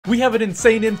We have an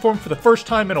insane inform for the first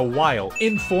time in a while.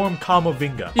 Inform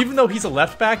Camavinga. Even though he's a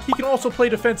left back, he can also play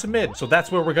defensive mid, so that's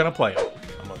where we're gonna play him.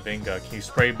 Camavinga, can you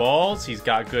spray balls? He's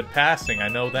got good passing, I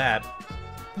know that.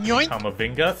 Yoink.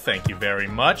 Camavinga, thank you very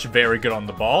much. Very good on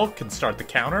the ball. Can start the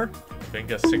counter.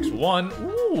 Camavinga 6-1.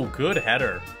 Ooh, good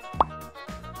header.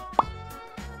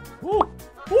 Ooh.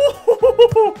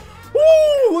 Ooh.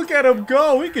 Ooh, look at him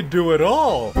go. He can do it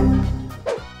all.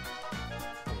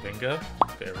 Camavinga,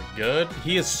 very good.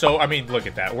 He is so, I mean, look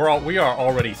at that. We are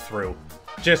already through.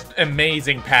 Just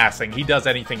amazing passing. He does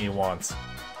anything he wants.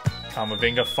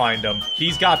 Camavinga, find him.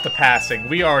 He's got the passing.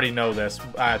 We already know this.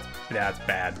 That's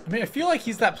bad. I mean, I feel like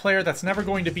he's that player that's never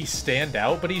going to be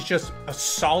standout, but he's just a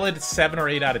solid 7 or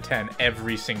 8 out of 10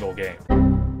 every single game.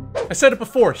 I said it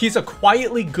before, he's a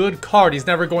quietly good card. He's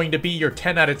never going to be your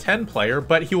 10 out of 10 player,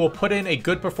 but he will put in a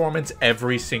good performance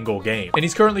every single game. And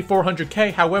he's currently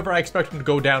 400k, however, I expect him to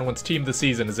go down once Team of the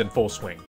Season is in full swing.